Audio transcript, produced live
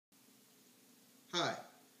Hi,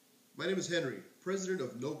 my name is Henry, president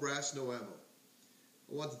of No Brass, No Ammo.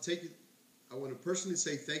 I want to personally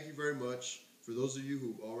say thank you very much for those of you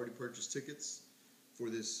who've already purchased tickets for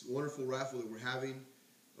this wonderful raffle that we're having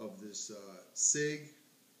of this SIG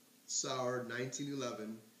Sauer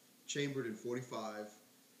 1911 chambered in .45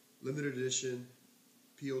 limited edition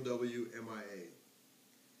POW MIA.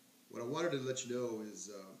 What I wanted to let you know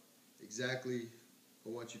is I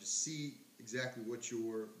want you to see exactly what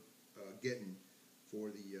you're getting for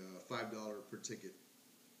the $5 per ticket.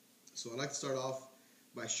 So I'd like to start off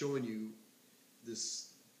by showing you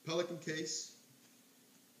this Pelican case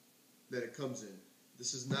that it comes in.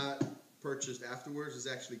 This is not purchased afterwards. This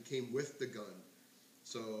actually came with the gun.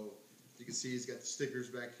 So you can see it's got the stickers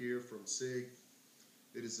back here from SIG.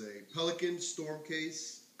 It is a Pelican Storm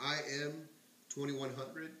Case IM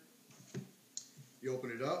 2100. You open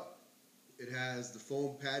it up. It has the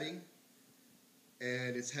foam padding,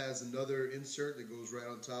 and it has another insert that goes right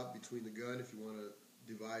on top between the gun if you want to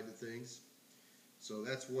divide the things. So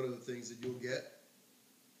that's one of the things that you'll get.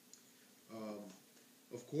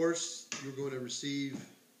 Of course, you're going to receive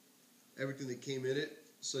everything that came in it,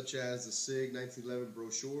 such as the SIG 1911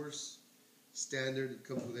 brochures, standard. It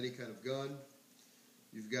comes with any kind of gun.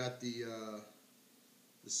 You've got the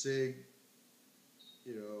SIG,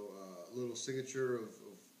 little signature of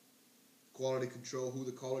quality control, who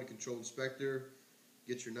the quality control inspector.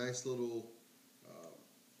 Get your nice little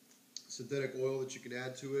synthetic oil that you can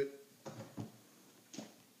add to it.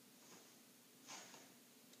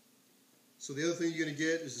 So the other thing you're going to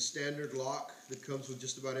get is the standard lock that comes with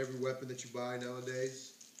just about every weapon that you buy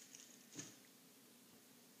nowadays.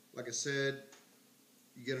 Like I said,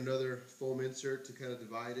 you get another foam insert to kind of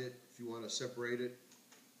divide it if you want to separate it.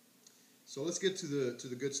 So let's get to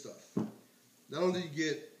the good stuff. Not only do you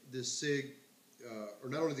get this SIG,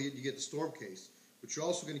 not only do you get the Storm Case, but you're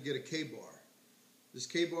also going to get a K-bar. This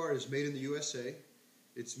K-bar is made in the USA.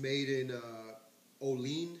 It's made in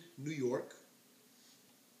Olean, New York.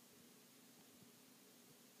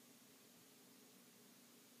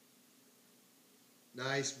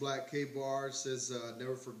 Nice black K-bar. Says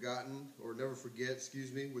never forgotten, or never forget,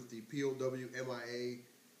 excuse me, with the POW MIA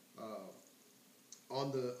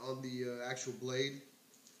on the actual blade.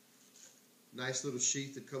 Nice little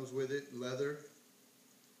sheath that comes with it, leather.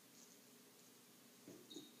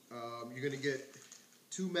 You're going to get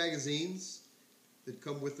 2 magazines that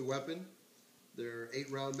come with the weapon. They're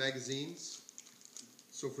 8-round magazines.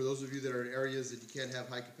 So for those of you that are in areas that you can't have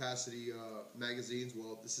high capacity magazines,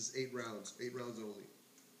 well, this is 8 rounds only.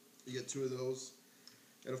 You get 2 of those.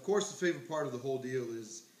 And of course, the favorite part of the whole deal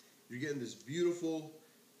is you're getting this beautiful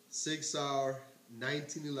SIG Sauer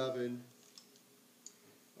 1911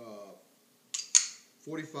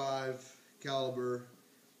 .45 caliber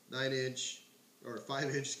 9-inch or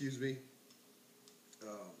 5-inch, excuse me.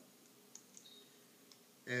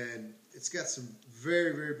 And it's got some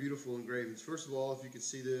very, very beautiful engravings. First of all, if you can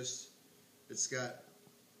see this, it's got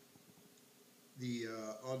the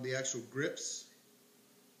on the actual grips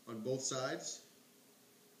on both sides.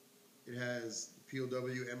 It has the POW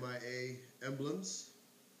MIA emblems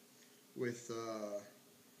with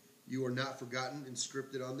 "You Are Not Forgotten"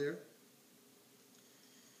 inscripted on there.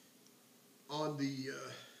 On the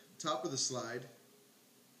top of the slide,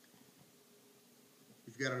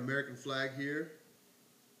 you've got an American flag here,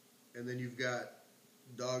 and then you've got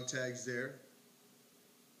dog tags there.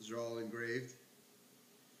 Those are all engraved.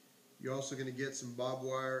 You're also going to get some barbed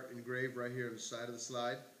wire engraved right here on the side of the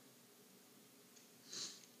slide.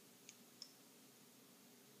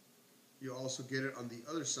 You'll also get it on the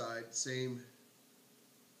other side, same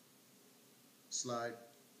slide.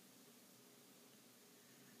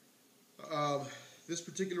 This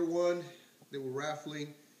particular one that we're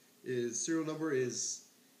raffling, serial number is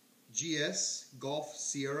GS Golf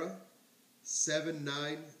Sierra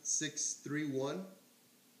 79631.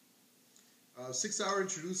 SIG Sauer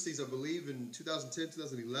introduced these, I believe, in 2010,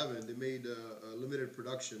 2011. They made a limited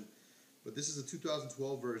production, but this is a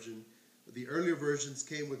 2012 version. The earlier versions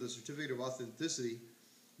came with a certificate of authenticity,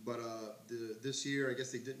 but this year, I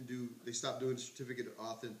guess they stopped doing certificate of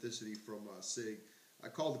authenticity from SIG. I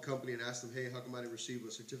called the company and asked them, hey, how come I didn't receive a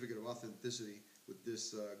certificate of authenticity with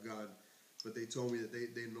this gun? But they told me that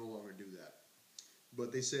they no longer do that.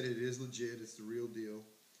 But they said it is legit, it's the real deal.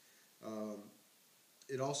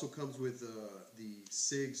 It also comes with the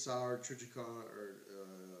SIG Sauer Trichicon, or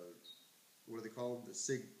what do they call them? The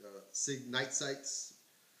SIG night sights.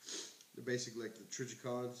 They're basically like the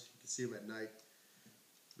Trichicons. You can see them at night.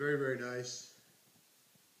 Very, very nice.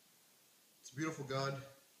 It's a beautiful gun.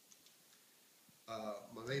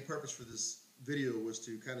 My main purpose for this video was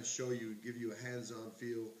to kind of show you, give you a hands-on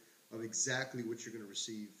feel of exactly what you're going to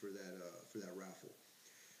receive for that raffle.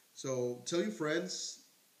 So tell your friends,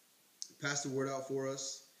 pass the word out for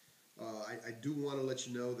us. I do want to let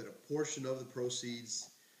you know that a portion of the proceeds,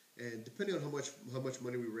 and depending on how much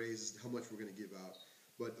money we raise, is how much we're going to give out.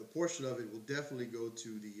 But a portion of it will definitely go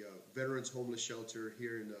to the Veterans Homeless Shelter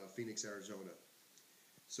here in Phoenix, Arizona.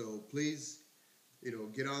 So please,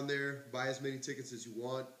 get on there, buy as many tickets as you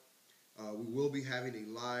want. We will be having a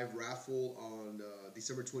live raffle on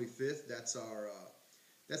December 25th. That's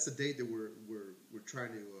the date that we're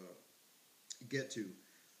trying to get to.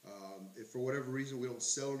 If for whatever reason we don't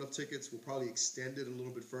sell enough tickets, we'll probably extend it a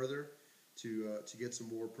little bit further to get some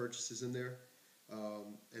more purchases in there,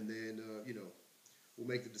 and then we'll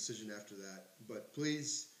make the decision after that. But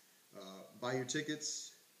please buy your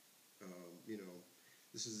tickets.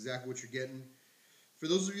 This is exactly what you're getting. For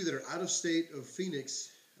those of you that are out of state of Phoenix,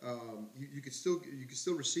 you can still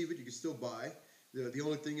receive it. You can still buy. The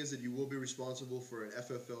only thing is that you will be responsible for an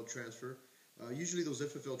FFL transfer. Usually those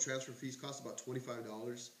FFL transfer fees cost about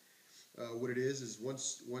 $25. What it is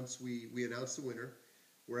once we announce the winner,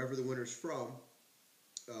 wherever the winner's from,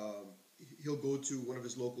 he'll go to one of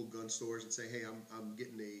his local gun stores and say, hey, I'm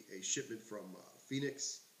getting a shipment from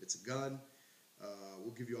Phoenix. It's a gun.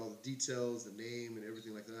 We'll give you all the details, the name, and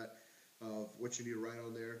everything like that of what you need to write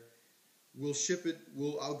on there. We'll ship it.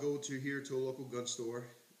 I'll go to a local gun store,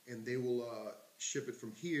 and they will ship it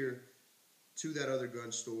from here to that other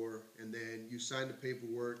gun store, and then you sign the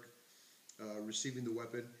paperwork receiving the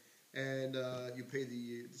weapon, and you pay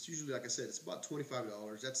it's usually, like I said, it's about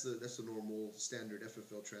 $25. That's the normal standard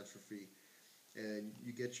FFL transfer fee, and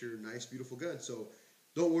you get your nice, beautiful gun. So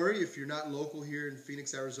don't worry if you're not local here in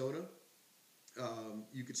Phoenix, Arizona.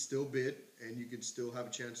 You could still bid, and you could still have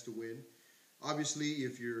a chance to win. Obviously,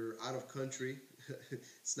 if you're out of country,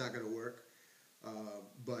 it's not going to work.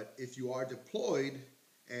 But if you are deployed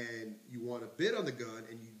and you want to bid on the gun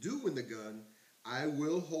and you do win the gun, I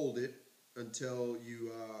will hold it until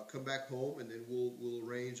you come back home, and then we'll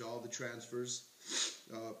arrange all the transfers.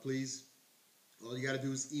 Please, all you got to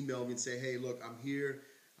do is email me and say, hey, look, I'm here.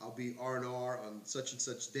 I'll be R&R on such and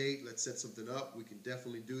such date. Let's set something up. We can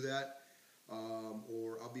definitely do that.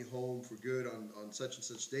 Or I'll be home for good on such and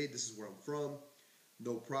such date. This is where I'm from.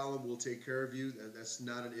 No problem. We'll take care of you. That's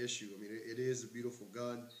not an issue. I mean, it is a beautiful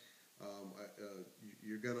gun.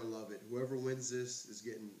 You're going to love it. Whoever wins this is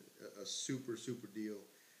getting a super, super deal.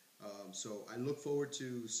 So I look forward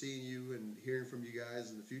to seeing you and hearing from you guys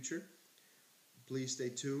in the future. Please stay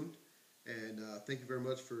tuned. And thank you very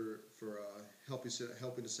much for helping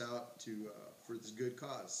us out for this good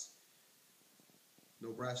cause.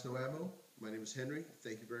 No brass, no ammo. My name is Henry.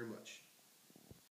 Thank you very much.